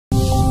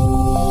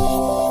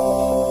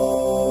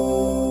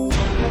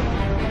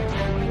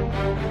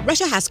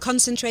Russia has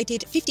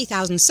concentrated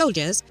 50,000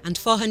 soldiers and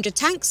 400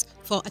 tanks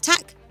for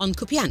attack on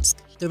Kupyansk.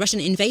 The Russian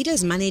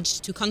invaders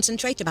managed to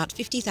concentrate about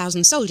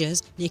 50,000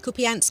 soldiers near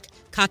Kupyansk,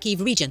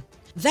 Kharkiv region.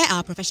 There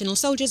are professional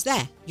soldiers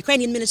there.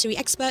 Ukrainian military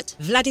expert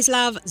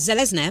Vladislav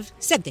Zeleznev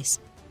said this.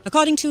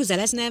 According to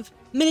Zeleznev,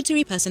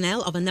 military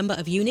personnel of a number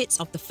of units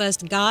of the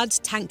 1st Guards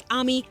Tank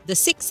Army, the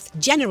 6th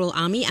General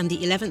Army and the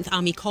 11th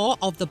Army Corps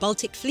of the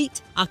Baltic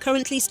Fleet are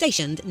currently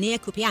stationed near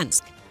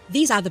Kupyansk.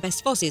 These are the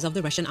best forces of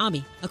the Russian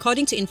army.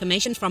 According to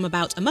information from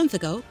about a month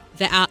ago,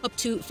 there are up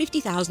to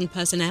 50,000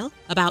 personnel,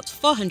 about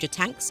 400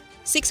 tanks,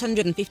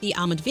 650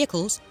 armored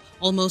vehicles,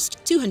 almost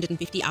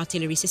 250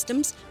 artillery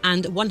systems,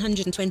 and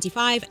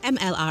 125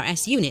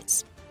 MLRS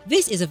units.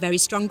 This is a very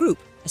strong group,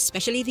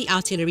 especially the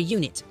artillery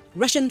unit.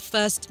 Russian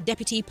First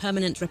Deputy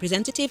Permanent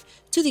Representative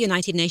to the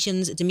United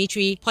Nations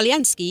Dmitry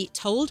Polyansky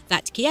told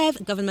that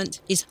Kiev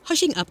government is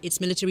hushing up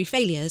its military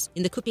failures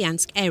in the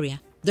Kupyansk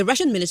area. The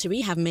Russian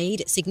military have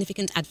made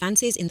significant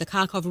advances in the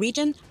Kharkiv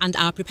region and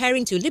are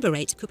preparing to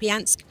liberate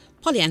Kupyansk,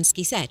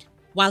 Polyansky said.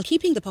 While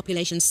keeping the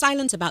population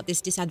silent about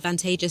this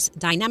disadvantageous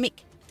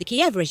dynamic, the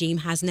Kiev regime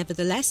has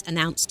nevertheless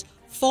announced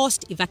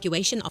forced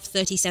evacuation of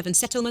 37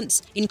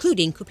 settlements,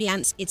 including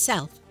Kupyansk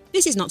itself.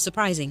 This is not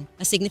surprising.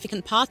 A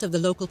significant part of the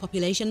local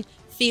population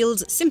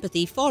feels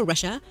sympathy for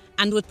Russia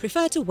and would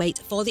prefer to wait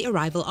for the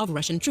arrival of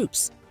Russian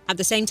troops. At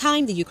the same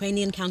time, the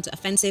Ukrainian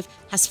counter-offensive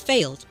has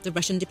failed, the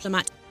Russian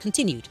diplomat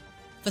continued.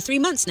 For 3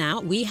 months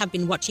now, we have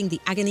been watching the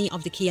agony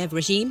of the Kiev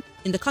regime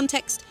in the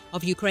context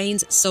of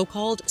Ukraine's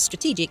so-called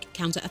strategic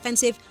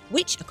counter-offensive,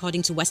 which,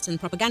 according to Western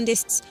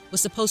propagandists, was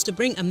supposed to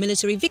bring a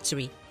military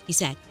victory, he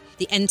said.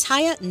 The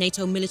entire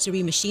NATO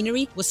military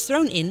machinery was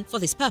thrown in for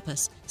this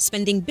purpose,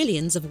 spending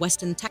billions of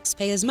Western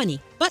taxpayers' money.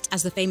 But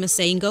as the famous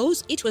saying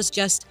goes, it was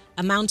just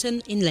a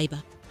mountain in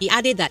labor. He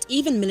added that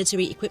even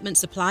military equipment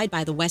supplied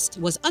by the West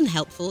was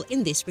unhelpful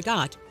in this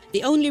regard.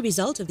 The only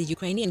result of the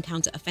Ukrainian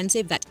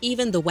counter-offensive that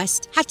even the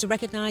West had to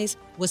recognize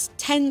was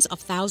tens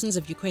of thousands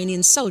of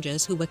Ukrainian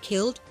soldiers who were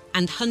killed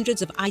and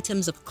hundreds of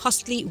items of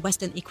costly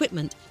Western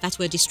equipment that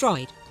were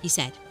destroyed, he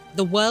said.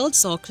 The world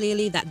saw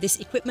clearly that this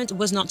equipment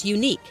was not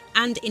unique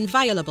and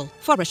inviolable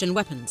for Russian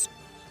weapons.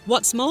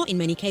 What's more, in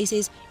many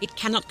cases, it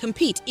cannot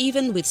compete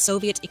even with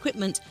Soviet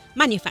equipment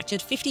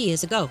manufactured 50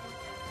 years ago.